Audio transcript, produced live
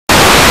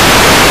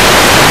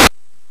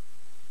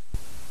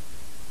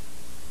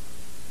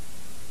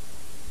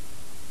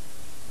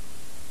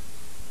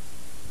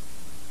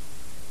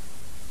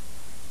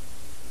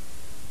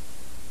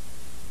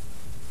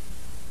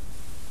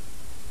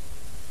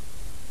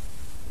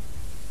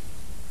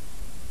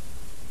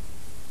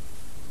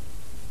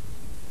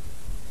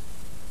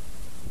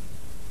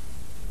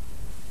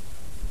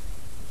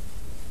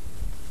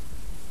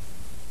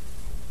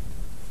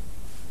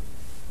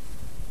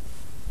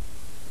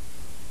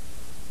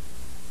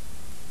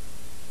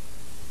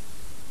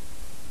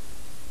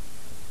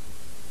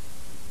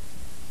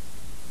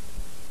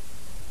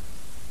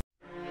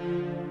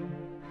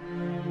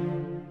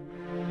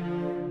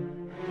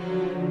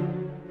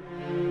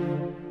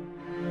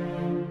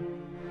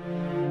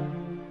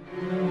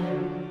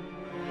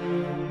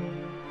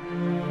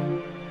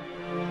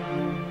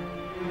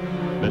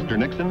Mr.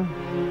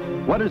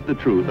 Nixon, what is the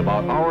truth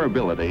about our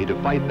ability to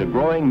fight the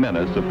growing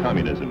menace of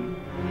communism?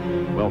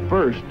 Well,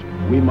 first,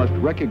 we must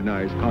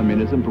recognize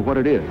communism for what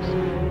it is.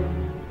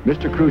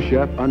 Mr.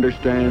 Khrushchev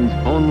understands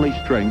only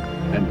strength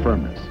and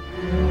firmness.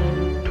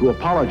 To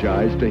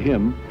apologize to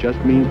him just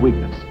means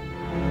weakness.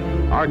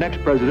 Our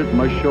next president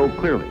must show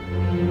clearly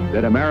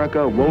that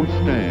America won't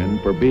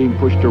stand for being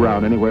pushed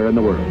around anywhere in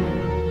the world.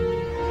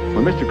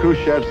 When Mr.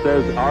 Khrushchev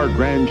says our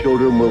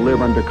grandchildren will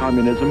live under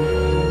communism,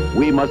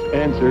 we must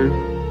answer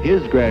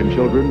his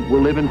grandchildren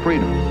will live in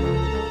freedom.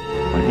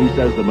 When he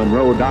says the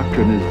Monroe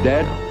Doctrine is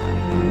dead,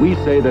 we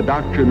say the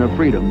doctrine of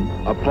freedom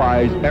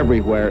applies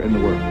everywhere in the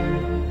world.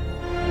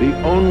 The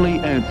only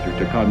answer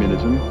to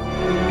communism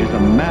is a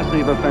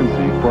massive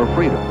offensive for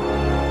freedom.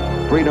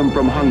 Freedom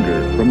from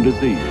hunger, from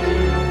disease,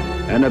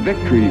 and a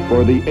victory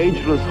for the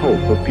ageless hope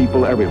of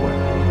people everywhere.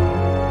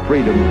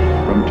 Freedom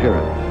from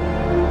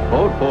tyranny.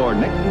 Vote for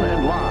Nixon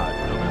and Lodge,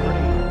 November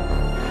 8th.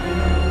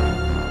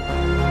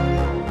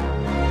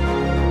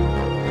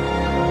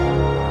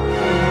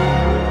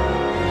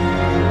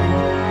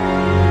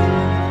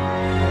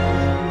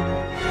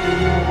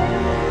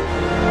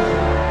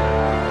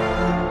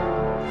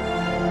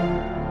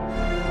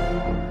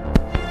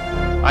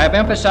 I have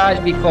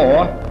emphasized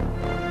before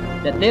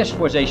that this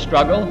was a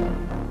struggle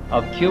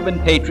of Cuban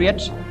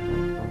patriots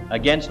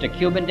against a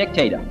Cuban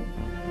dictator.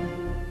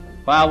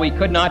 While we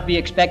could not be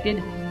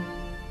expected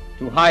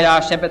to hide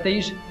our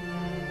sympathies,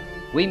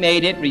 we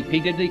made it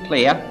repeatedly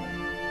clear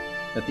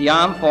that the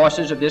armed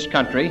forces of this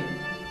country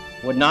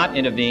would not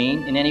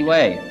intervene in any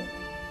way.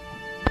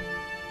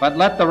 But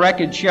let the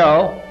record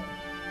show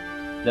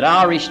that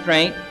our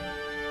restraint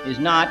is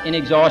not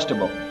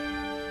inexhaustible.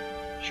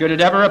 Should it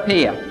ever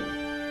appear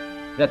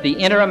that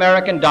the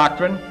inter-American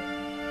doctrine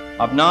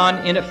of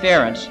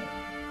non-interference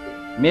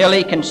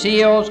merely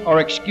conceals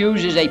or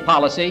excuses a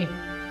policy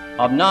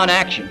of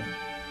non-action,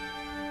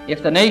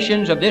 if the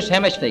nations of this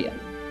hemisphere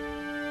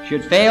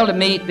should fail to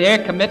meet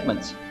their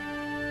commitments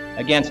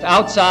against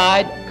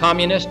outside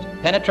communist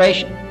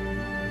penetration,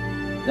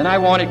 then I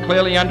want it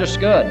clearly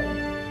understood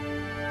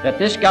that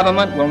this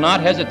government will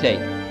not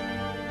hesitate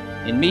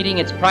in meeting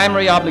its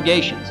primary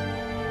obligations,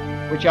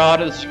 which are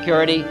to the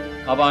security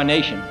of our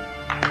nation.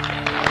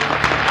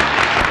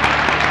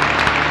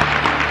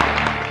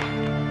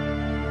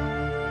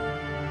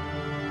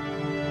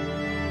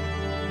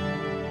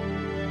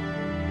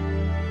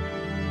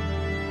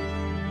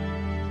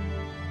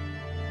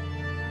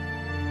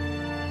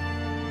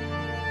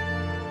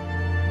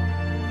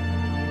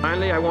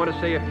 Finally, I want to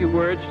say a few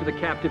words to the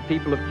captive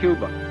people of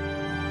Cuba,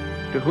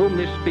 to whom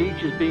this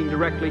speech is being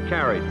directly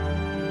carried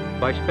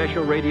by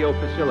special radio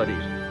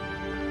facilities.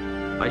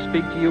 I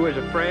speak to you as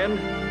a friend,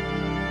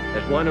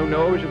 as one who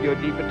knows of your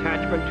deep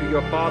attachment to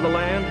your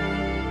fatherland,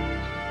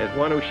 as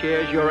one who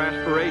shares your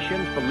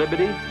aspirations for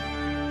liberty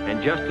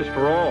and justice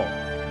for all.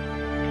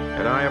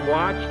 And I have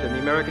watched, and the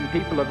American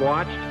people have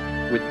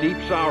watched, with deep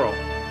sorrow,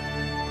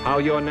 how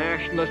your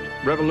nationalist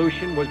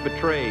revolution was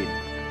betrayed,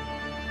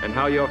 and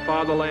how your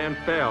fatherland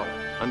fell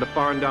under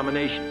foreign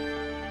domination.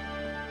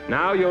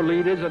 Now your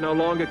leaders are no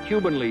longer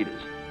Cuban leaders,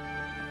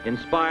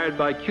 inspired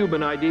by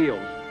Cuban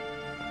ideals.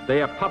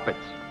 They are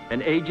puppets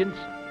and agents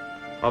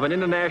of an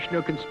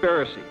international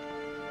conspiracy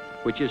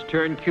which has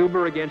turned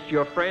Cuba against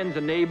your friends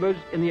and neighbors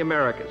in the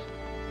Americas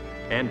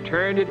and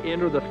turned it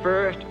into the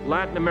first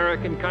Latin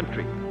American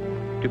country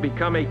to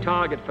become a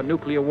target for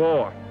nuclear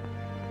war,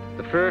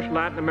 the first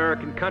Latin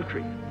American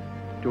country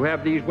to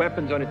have these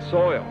weapons on its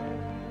soil.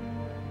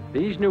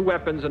 These new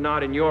weapons are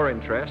not in your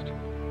interest.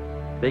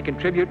 They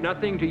contribute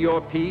nothing to your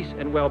peace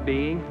and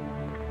well-being.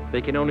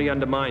 They can only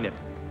undermine it.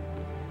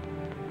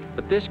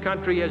 But this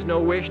country has no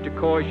wish to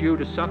cause you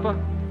to suffer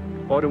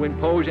or to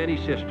impose any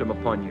system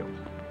upon you.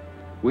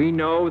 We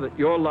know that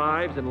your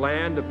lives and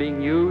land are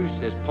being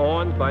used as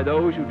pawns by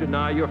those who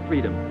deny your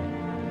freedom.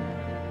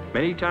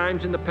 Many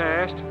times in the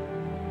past,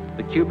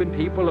 the Cuban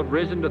people have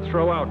risen to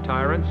throw out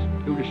tyrants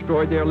who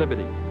destroyed their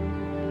liberty.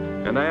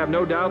 And I have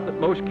no doubt that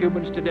most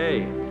Cubans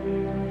today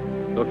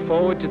look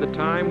forward to the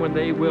time when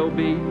they will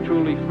be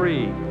truly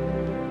free,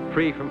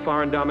 free from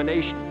foreign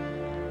domination,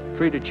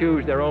 free to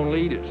choose their own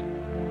leaders,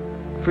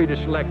 free to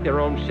select their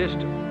own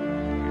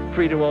system,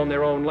 free to own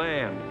their own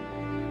land,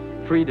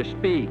 free to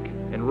speak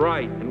and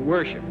write and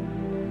worship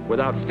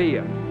without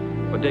fear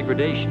or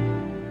degradation.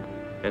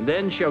 And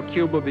then shall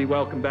Cuba be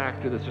welcomed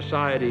back to the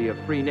society of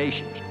free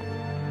nations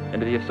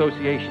and to the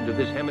associations of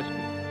this hemisphere.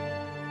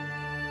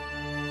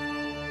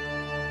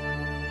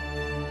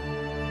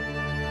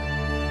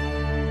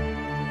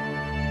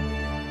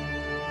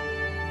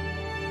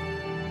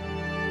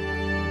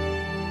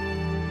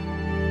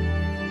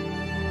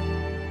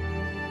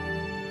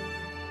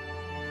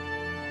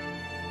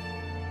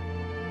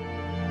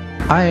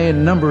 A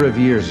number of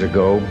years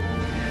ago,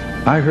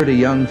 I heard a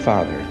young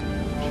father,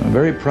 a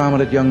very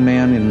prominent young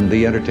man in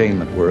the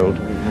entertainment world,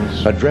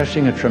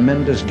 addressing a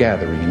tremendous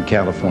gathering in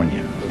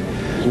California.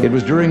 It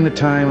was during the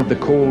time of the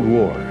Cold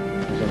War,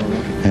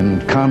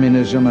 and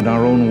communism and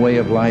our own way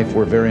of life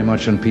were very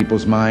much in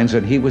people's minds,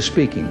 and he was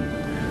speaking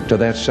to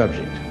that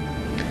subject.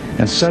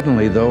 And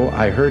suddenly, though,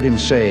 I heard him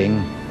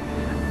saying,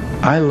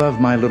 "I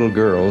love my little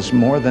girls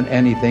more than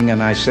anything,"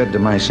 and I said to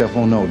myself,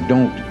 "Oh no,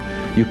 don't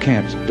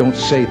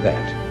say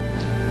that."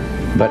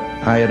 But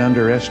I had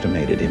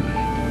underestimated him.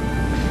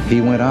 He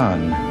went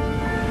on,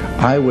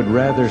 "I would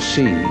rather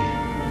see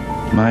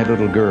my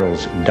little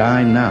girls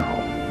die now,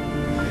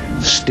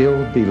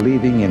 still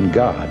believing in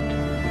God,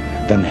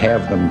 than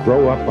have them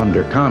grow up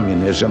under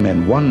communism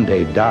and one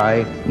day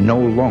die no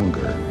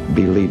longer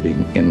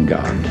believing in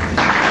God."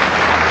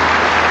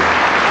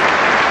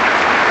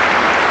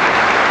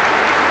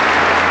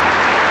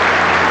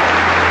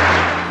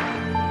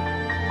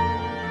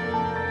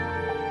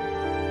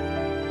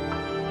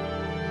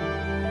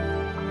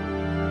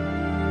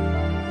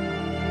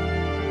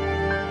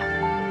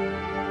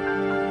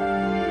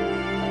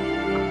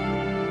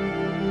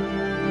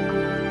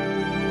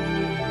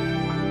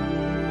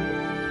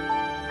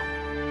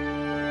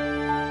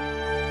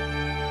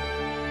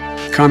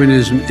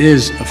 Communism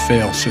is a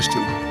failed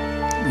system,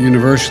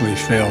 universally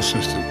failed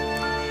system.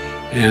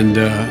 And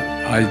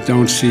I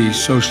don't see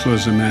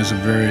socialism as a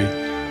very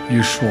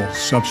useful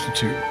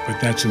substitute,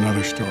 but that's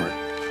another story.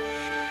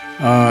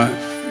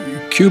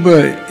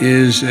 Cuba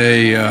is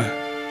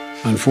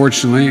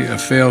unfortunately, a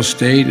failed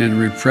state and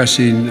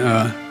repressing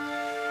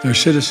their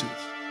citizens.